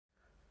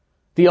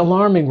The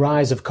alarming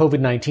rise of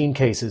COVID-19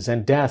 cases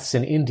and deaths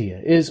in India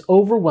is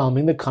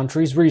overwhelming the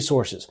country's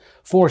resources,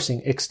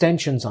 forcing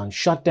extensions on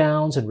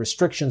shutdowns and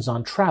restrictions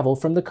on travel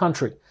from the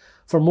country.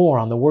 For more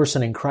on the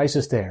worsening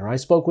crisis there, I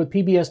spoke with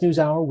PBS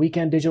NewsHour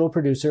weekend digital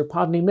producer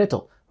Pavni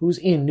Mittal, who's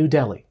in New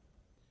Delhi.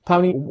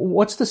 Pavni,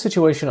 what's the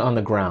situation on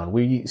the ground?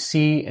 We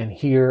see and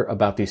hear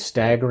about these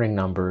staggering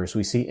numbers.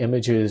 We see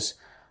images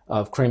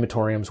of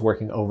crematoriums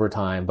working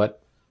overtime,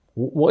 but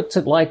what's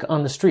it like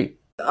on the street?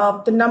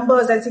 The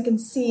numbers, as you can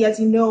see, as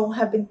you know,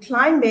 have been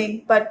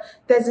climbing, but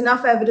there's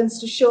enough evidence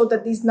to show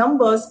that these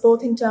numbers,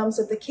 both in terms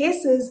of the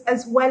cases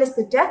as well as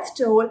the death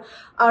toll,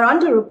 are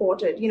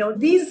underreported.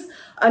 These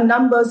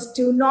numbers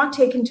do not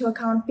take into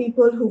account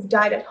people who've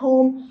died at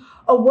home,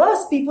 or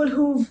worse, people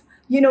who've,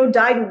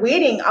 died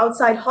waiting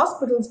outside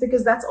hospitals,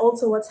 because that's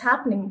also what's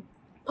happening.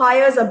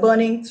 Fires are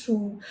burning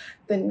through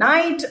the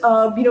night.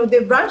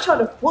 They've run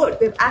short of wood.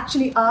 They've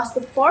actually asked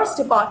the forest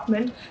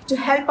department to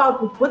help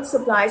out with wood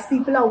supplies.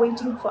 People are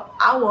waiting for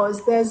hours.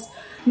 There's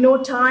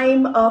no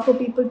time for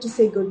people to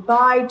say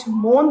goodbye, to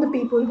mourn the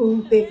people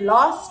who they've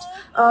lost.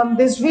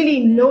 There's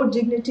really no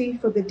dignity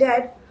for the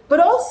dead, but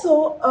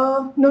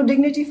also no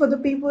dignity for the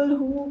people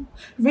who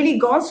really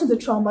gone through the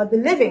trauma, the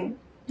living.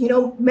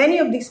 Many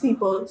of these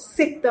people,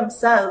 sick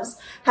themselves,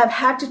 have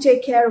had to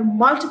take care of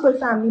multiple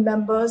family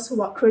members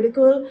who are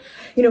critical,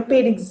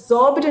 paid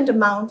exorbitant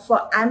amount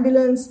for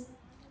ambulance,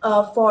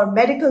 for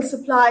medical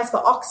supplies, for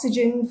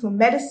oxygen, for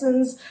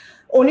medicines,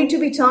 only to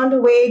be turned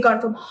away,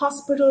 gone from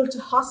hospital to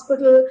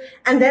hospital,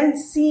 and then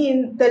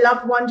seen their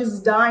loved one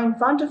just die in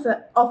front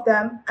of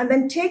them, and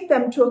then take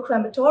them to a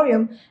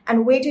crematorium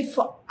and waited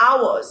for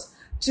hours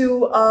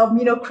to,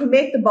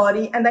 cremate the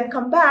body and then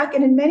come back.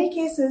 And in many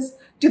cases,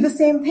 do the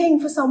same thing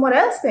for someone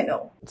else they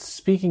know.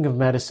 Speaking of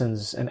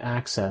medicines and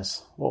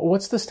access,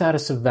 what's the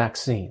status of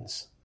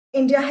vaccines?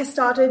 India has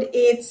started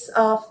its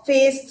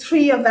phase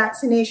 3 of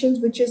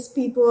vaccinations, which is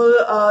people,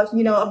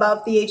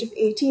 above the age of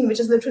 18, which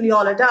is literally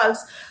all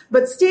adults.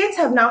 But states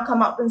have now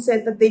come up and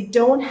said that they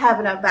don't have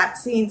enough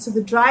vaccines. So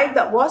the drive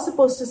that was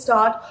supposed to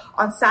start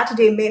on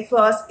Saturday, May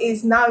 1st,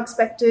 is now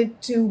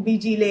expected to be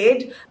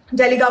delayed.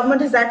 Delhi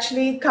government has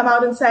actually come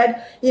out and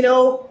said,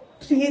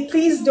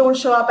 please don't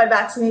show up at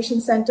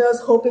vaccination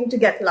centers hoping to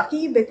get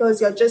lucky,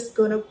 because you're just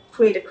going to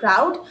create a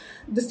crowd.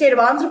 The state of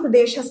Andhra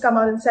Pradesh has come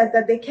out and said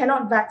that they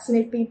cannot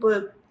vaccinate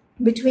people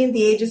between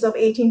the ages of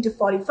 18 to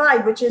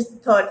 45, which is the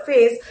third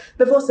phase,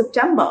 before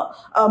September.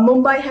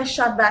 Mumbai has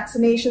shut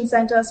vaccination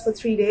centers for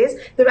 3 days.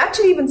 They're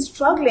actually even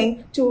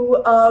struggling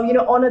to,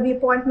 honor the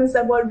appointments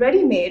that were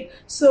already made.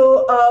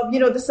 So,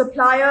 the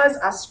suppliers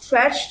are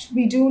stretched.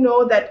 We do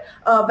know that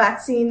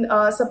vaccine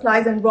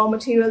supplies and raw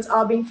materials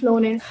are being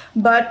flown in,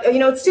 but,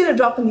 it's still a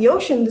drop in the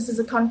ocean. This is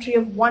a country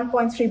of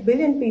 1.3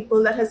 billion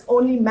people that has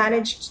only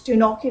managed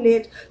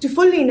to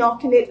fully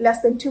inoculate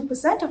less than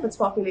 2% of its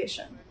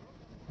population.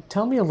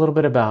 Tell me a little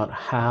bit about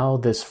how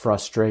this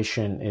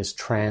frustration is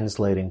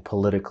translating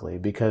politically,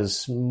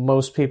 because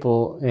most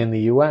people in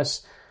the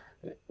U.S.,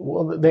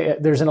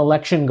 there's an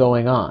election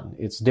going on.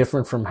 It's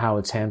different from how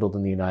it's handled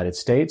in the United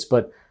States,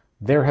 but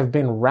there have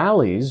been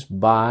rallies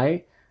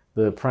by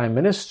the Prime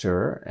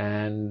Minister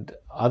and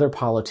other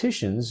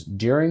politicians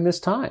during this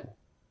time.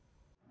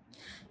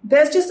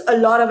 There's just a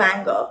lot of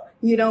anger.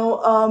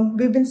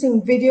 We've been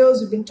seeing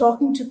videos, we've been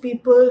talking to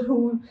people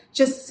who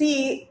just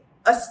see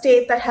a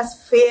state that has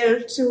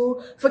failed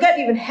to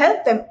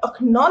help them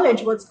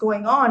acknowledge what's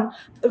going on.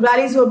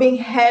 Rallies were being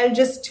held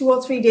just 2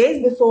 or 3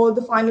 days before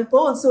the final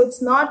poll. So it's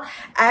not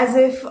as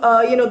if,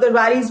 the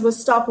rallies were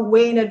stopped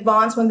way in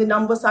advance when the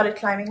numbers started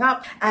climbing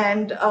up.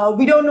 And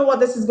we don't know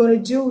what this is going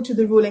to do to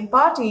the ruling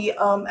party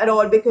at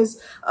all,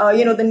 because,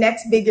 the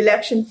next big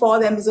election for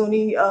them is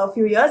only a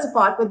few years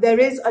apart. But there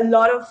is a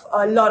lot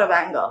of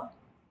anger.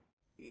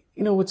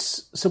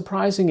 What's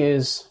surprising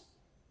is,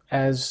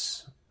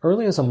 as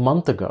early as a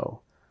month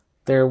ago,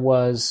 there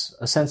was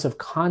a sense of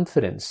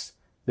confidence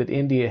that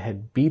India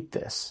had beat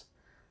this.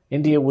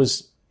 India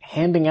was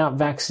handing out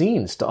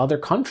vaccines to other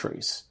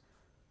countries.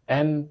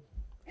 And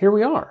here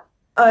we are.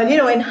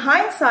 In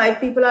hindsight,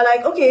 people are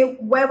like, okay,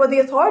 where were the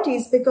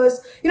authorities?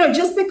 Because,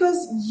 just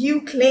because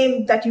you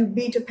claim that you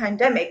beat a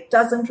pandemic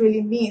doesn't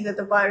really mean that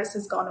the virus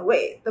has gone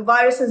away. The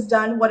virus has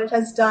done what it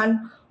has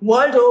done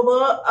world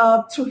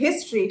over through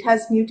history. It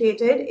has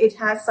mutated, it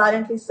has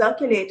silently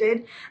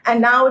circulated,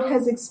 and now it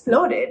has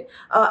exploded.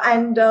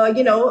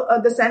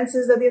 The sense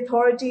is that the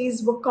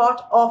authorities were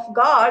caught off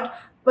guard,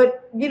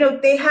 but,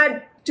 they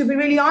had, to be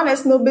really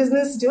honest, no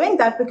business doing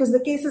that, because the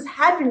cases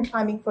had been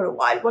climbing for a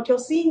while. What you're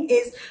seeing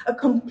is a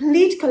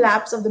complete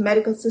collapse of the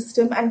medical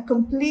system and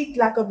complete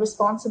lack of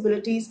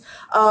responsibilities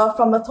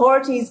from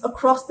authorities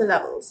across the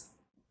levels.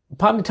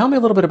 Pavni, tell me a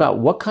little bit about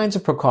what kinds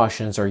of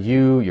precautions are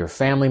you, your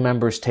family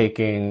members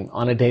taking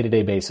on a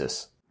day-to-day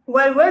basis?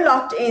 Well, we're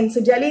locked in.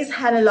 So Delhi's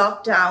had a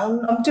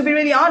lockdown. To be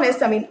really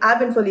honest, I've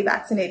been fully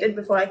vaccinated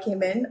before I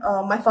came in.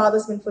 My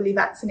father's been fully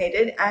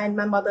vaccinated and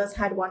my mother's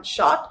had 1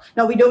 shot.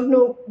 Now, we don't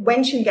know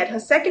when she'll get her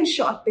second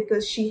shot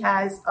because she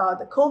has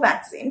the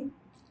Covaxin.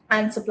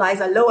 and supplies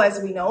are low,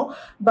 as we know.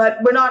 But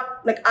we're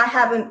not, like, I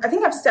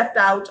think I've stepped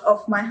out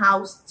of my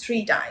house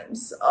 3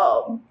 times,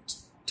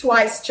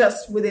 twice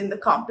just within the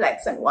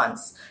complex and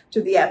once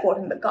to the airport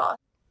in the car.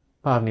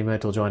 Pavni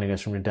Mittal joining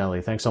us from New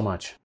Delhi. Thanks so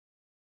much.